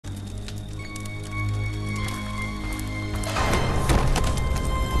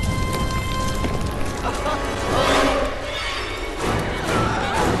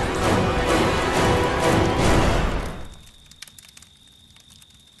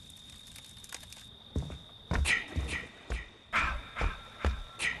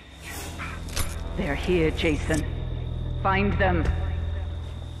They're here, Jason. Find them.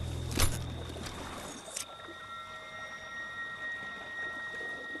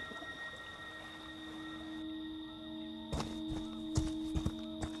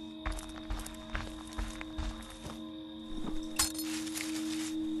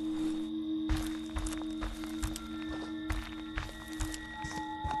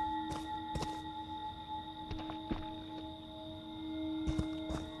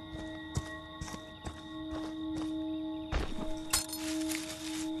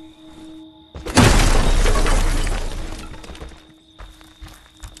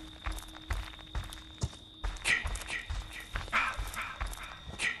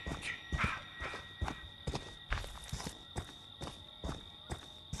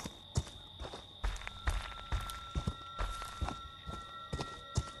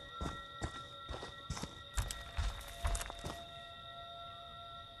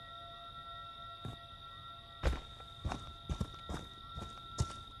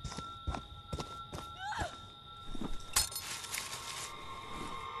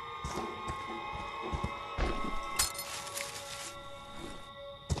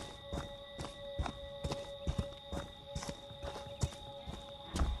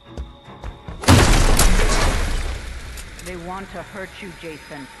 They want to hurt you,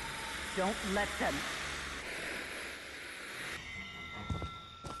 Jason. Don't let them.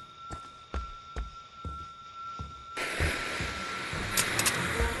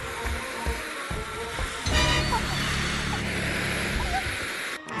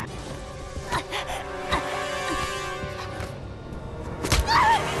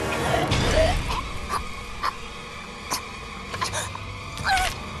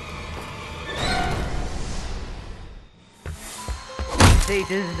 They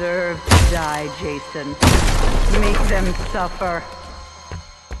deserve to die, Jason. Make them suffer.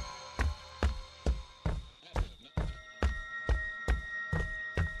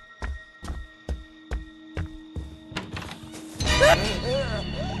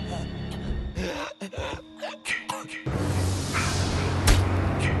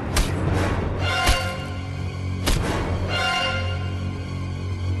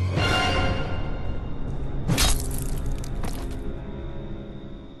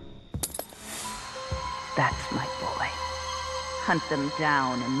 That's my boy. Hunt them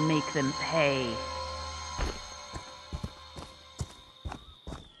down and make them pay.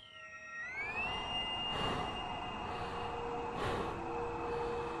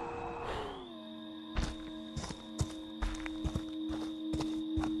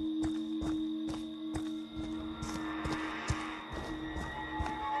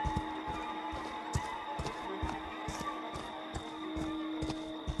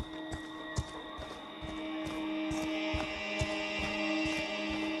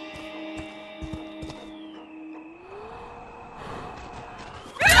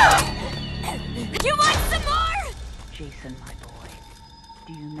 You want some more? Jason, my boy,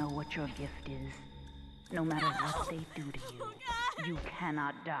 do you know what your gift is? No matter what they do to you, you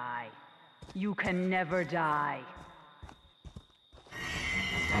cannot die. You can never die.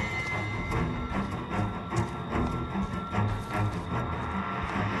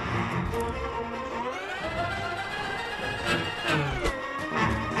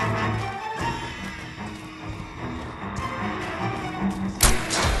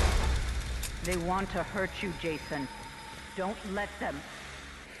 They want to hurt you, Jason. Don't let them.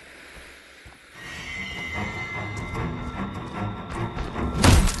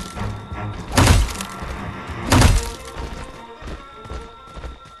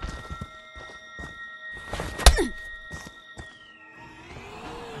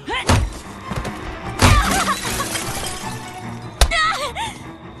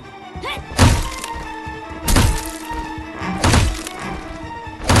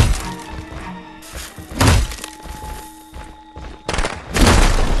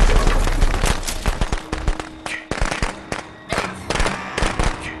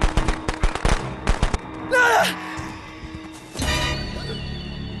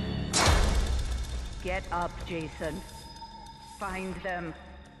 Get up, Jason. Find them.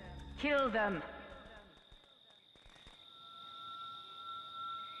 Kill them.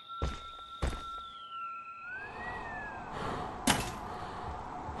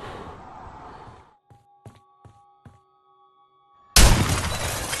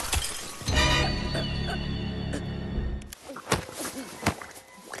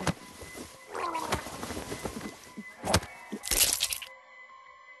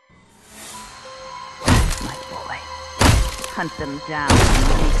 Hunt them down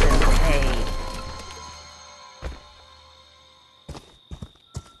and make them pay.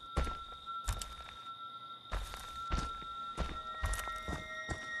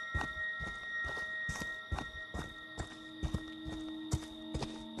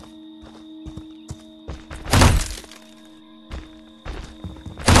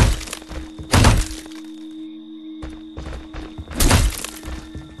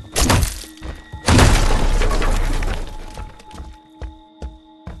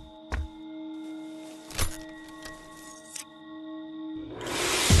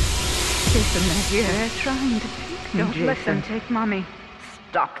 Jason, they're trying to take me. Don't let them take Mommy.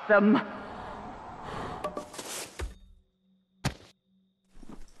 Stop them.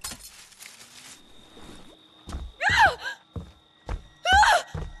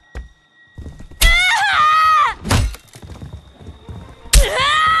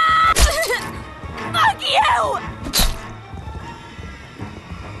 Fuck you!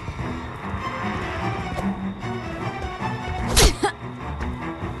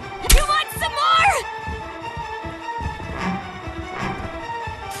 You want some more?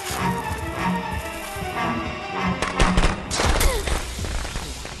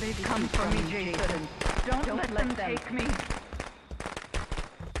 They come for me, Jason. Don't let them take me.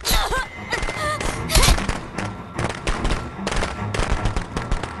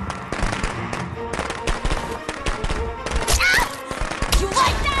 You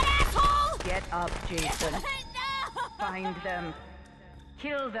like that, asshole? Get up, Jason. No! Find them.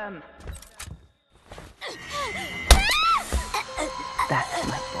 Kill them. That's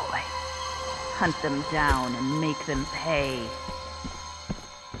my boy. Hunt them down and make them pay.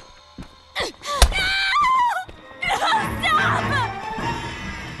 Stop!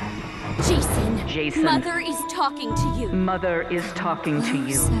 Jason. Mother is talking to you. Mother is talking to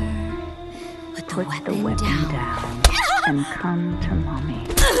you. Put The weapon down and come to Mommy.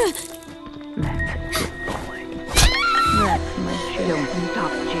 That's a good boy. That's my Jason. Don't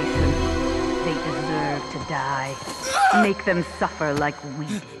stop, Jason. They deserve to die. Make them suffer like we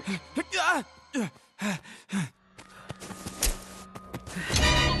did. Yes.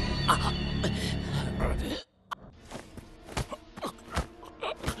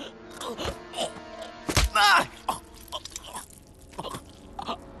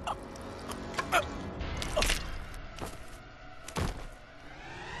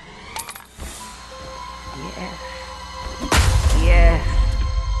 Yes.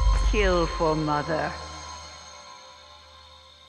 Kill for Mother.